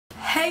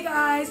Hey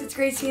guys, it's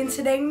Gracie, and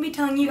today I'm going to be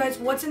telling you guys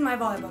what's in my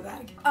volleyball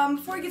bag.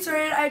 Before we get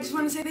started, I just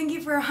want to say thank you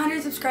for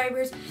 100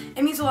 subscribers.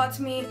 It means a lot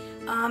to me.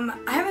 I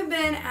haven't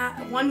been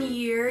at 1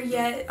 year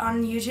yet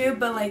on YouTube,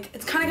 but like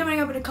it's kind of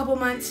coming up in a couple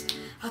months.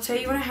 I'll tell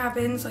you when it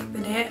happens, like the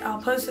day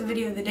I'll post a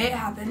video the day it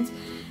happens.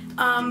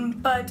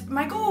 But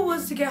my goal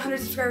was to get 100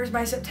 subscribers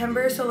by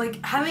September, so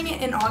like having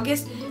it in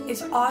August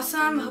is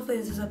awesome. Hopefully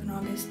this is up in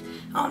August.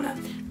 I don't know.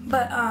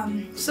 But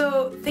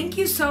so thank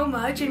you so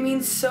much. It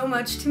means so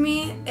much to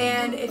me.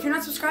 And if you're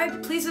not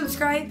subscribed, please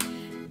subscribe.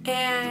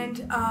 And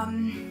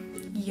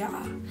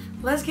yeah,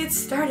 let's get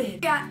started.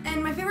 Yeah,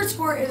 and my favorite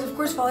sport is of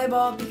course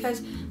volleyball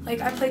because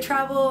like I play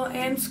travel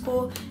and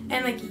school.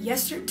 And like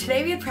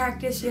today we had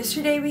practice.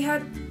 Yesterday we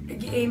had a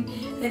game.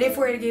 And the day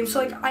before we had a game. So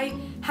like I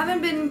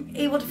haven't been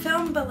able to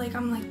film, but like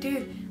I'm like,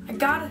 dude, I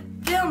gotta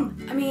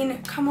film. I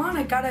mean, come on,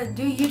 I gotta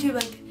do YouTube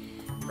like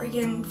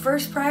freaking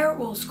first prior,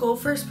 well, school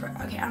first prior,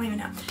 okay, I don't even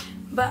know,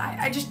 but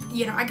I just,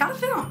 you know, I gotta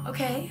film,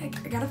 okay, I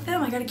gotta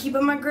film, I gotta keep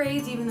up my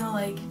grades, even though,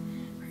 like,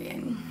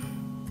 freaking,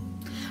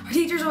 our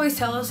teachers always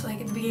tell us, like,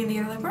 at the beginning of the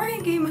year, like, we're not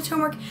gonna give you much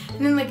homework,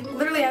 and then, like,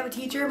 literally I have a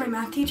teacher, my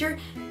math teacher,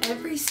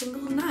 every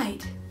single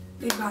night,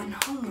 we've gotten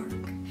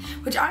homework,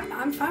 which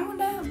I'm fine with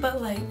that,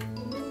 but, like,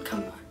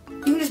 come on.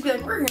 You can just be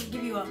like, we're gonna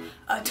give you a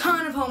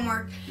ton of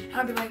homework, and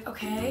I'll be like,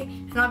 okay,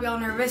 and I'll be all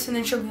nervous, and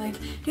then she'll be like,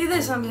 do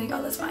this, and I'll be like,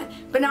 oh, that's fine.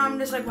 But now I'm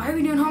just like, why are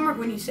we doing homework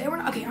when you say we're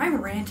not? Okay,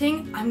 I'm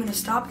ranting. I'm gonna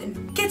stop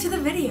and get to the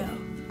video.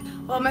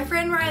 Well, my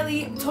friend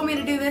Riley told me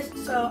to do this,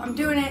 so I'm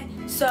doing it.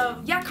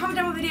 So yeah, comment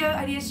down what video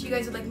ideas you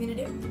guys would like me to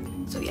do.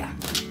 So yeah,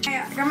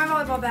 I got my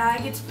volleyball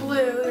bag. It's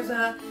blue. There's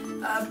a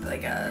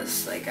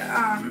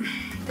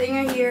thing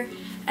right here.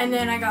 And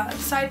then I got a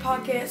side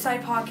pocket,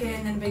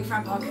 and then a big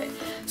front pocket.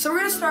 So we're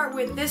gonna start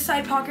with this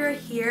side pocket right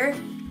here.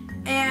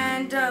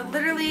 And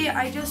literally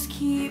I just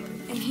keep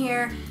in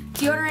here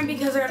deodorant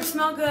because I gotta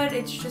smell good.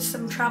 It's just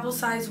some travel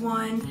size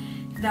one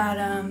that,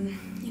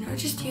 you know,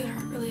 it's just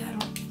deodorant, really,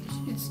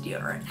 it's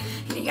deodorant.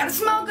 And you gotta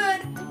smell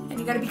good, and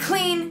you gotta be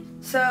clean.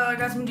 So I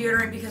got some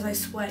deodorant because I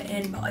sweat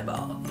in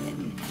volleyball,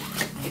 and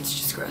it's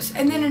just gross.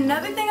 And then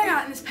another thing I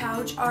got in this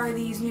pouch are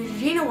these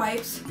Neutrogena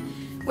wipes,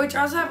 which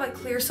I also have like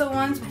clear cell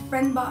ones. My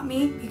friend bought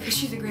me because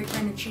she's a great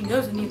friend and she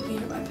knows I need to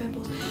clean up my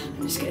pimples.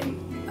 I'm just kidding.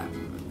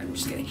 I'm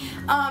just kidding.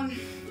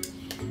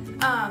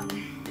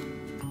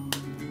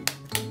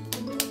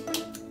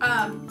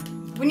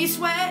 When you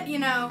sweat, you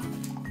know,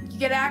 you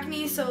get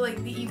acne, so like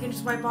you can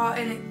just wipe off,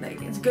 and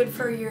it's good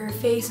for your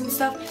face and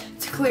stuff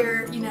to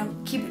clear, you know,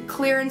 keep it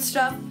clear and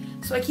stuff.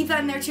 So I keep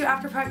that in there too.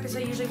 After practice, I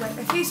usually wipe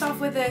my face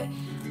off with it,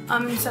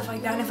 and stuff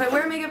like that. And if I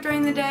wear makeup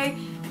during the day,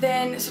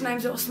 then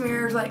sometimes it will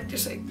smear, like,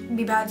 just like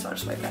be bad, so I'll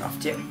just wipe that off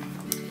too.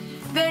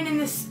 Then in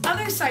this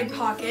other side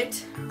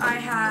pocket, I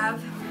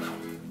have,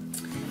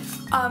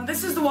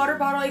 this is the water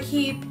bottle I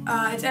keep.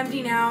 It's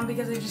empty now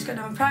because I just got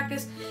done with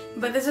practice,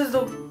 but this is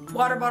the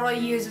water bottle I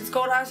use. It's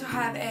gold. I also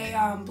have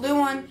a blue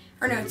one,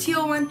 or no,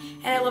 teal one,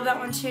 and I love that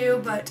one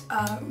too, but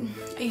I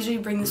usually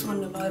bring this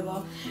one to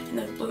volleyball, and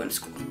the blue one to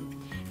school.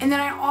 And then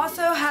I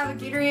also have a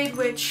Gatorade,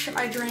 which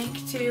I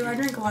drink too. I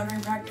drink a lot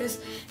during practice.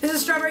 This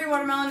is strawberry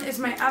watermelon. It's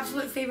my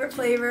absolute favorite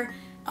flavor.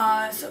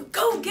 So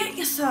go get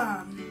you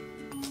some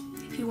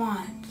if you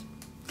want.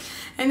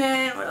 And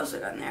then what else I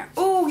got in there?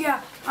 Oh yeah,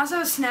 I also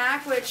have a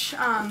snack, which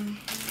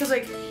because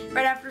like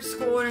right after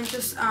school and it's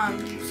just some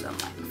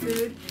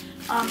food.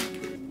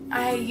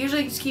 I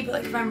usually just keep it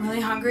like if I'm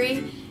really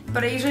hungry,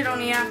 but I usually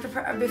don't eat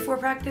before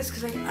practice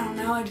because I don't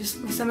know.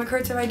 My stomach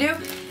hurts if I do.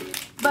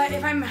 But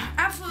if I'm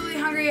absolutely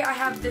hungry, I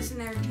have this in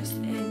there just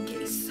in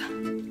case.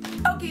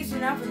 Okay, so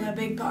now for the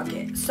big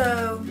pocket.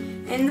 So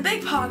in the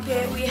big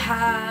pocket we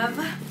have,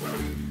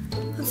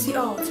 let's see,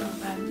 oh, it's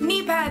not bad.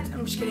 Knee pads,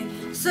 I'm just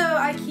kidding. So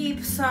I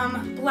keep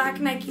some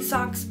black Nike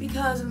socks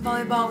because in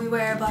volleyball we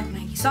wear black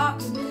Nike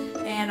socks.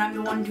 And I'm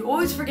the one to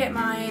always forget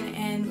mine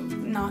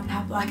and not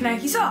have black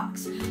Nike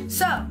socks.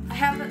 So I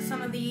have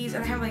some of these,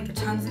 and I have like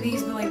tons of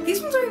these, but like these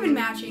ones aren't even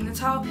matching.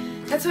 That's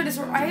what it is.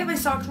 I have my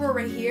sock drawer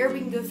right here. We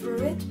can go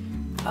through it.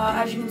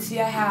 As you can see,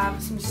 I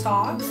have some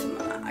socks.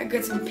 I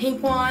got some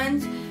pink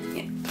ones.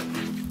 Yeah.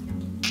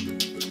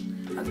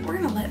 We're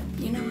gonna let,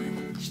 you know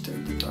what, just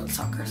throw the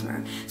sock curse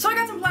around. So I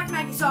got some black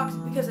Nike socks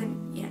because I,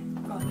 yeah,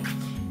 probably.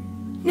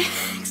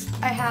 Next,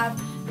 I have,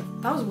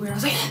 that was weird, I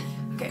was like,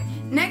 okay.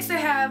 Next I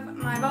have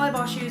my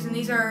volleyball shoes, and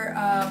these are,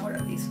 what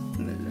are these?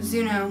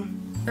 Mizuno,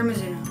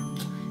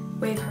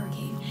 Wave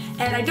Hurricane.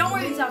 And I don't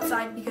wear these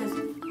outside because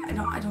I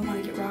don't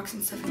want to get rocks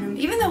and stuff in them.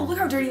 Even though, look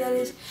how dirty that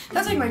is.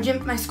 That's like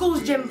my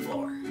school's gym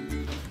floor.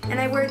 And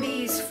I wear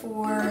these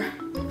for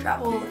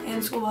travel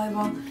and school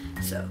volleyball.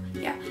 So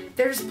yeah,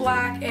 they're just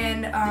black,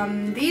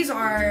 and these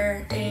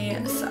are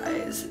a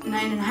size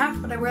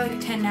 9.5, but I wear like a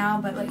 10 now.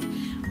 But like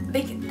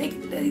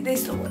they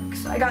still work.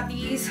 So I got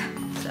these.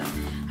 So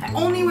I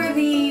only wear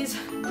these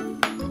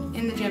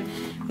in the gym.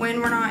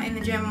 When we're not in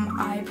the gym,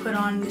 I put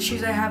on the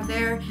shoes I have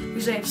there.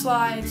 Usually I have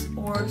slides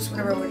or just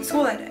whatever I wear to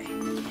school that day.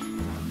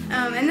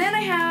 And then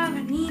I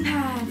have knee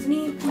pads,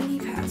 knee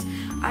pads.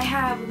 I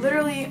have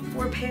literally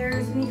 4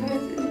 pairs of knee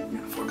pads.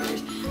 No, 4 4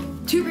 pairs.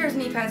 2 pairs of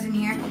knee pads in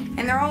here,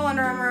 and they're all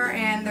Under Armour,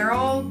 and they're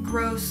all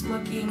gross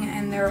looking,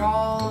 and they're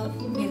all,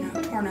 you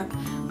know, torn up.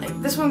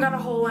 Like this one got a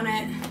hole in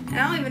it, and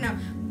I don't even know.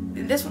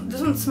 This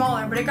one's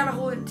smaller, but it got a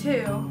hole in it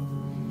too.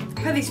 I've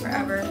had these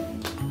forever.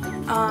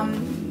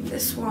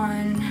 This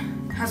one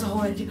has a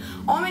hole in it too.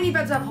 All my knee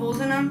pads have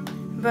holes in them,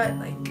 but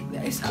like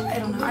I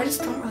don't know. I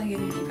just don't really get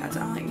any knee pads.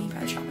 I don't like knee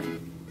pad shopping.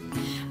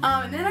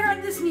 And then I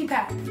got this knee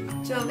pad.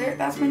 So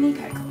that's my knee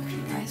pad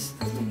collection, guys.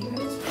 That's my knee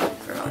pads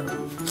for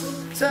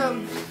volleyball.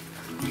 So,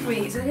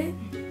 wait, is that it?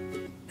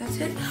 That's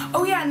it?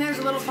 Oh yeah, and there's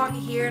a little pocket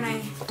here, and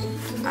I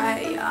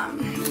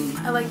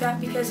like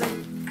that because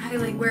I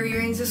like wear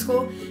earrings to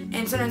school,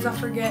 and sometimes I'll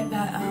forget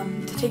that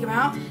to take them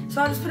out.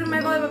 So I'll just put them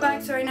in my volleyball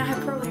bag. So right now I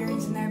have pearl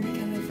earrings in there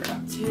because I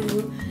forgot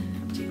to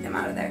take them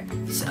out of there.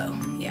 So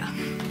yeah,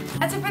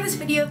 that's it for this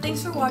video.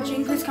 Thanks for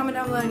watching. Please comment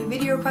down below any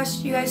video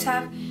requests you guys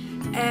have,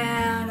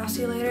 and I'll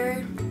see you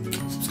later.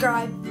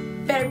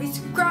 Subscribe. Better be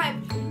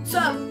subscribed.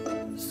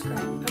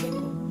 Subscribe. Okay.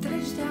 Did I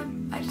just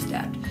dab? I just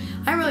dabbed.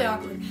 I'm really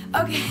awkward.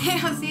 Okay.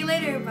 I'll see you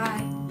later.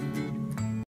 Bye.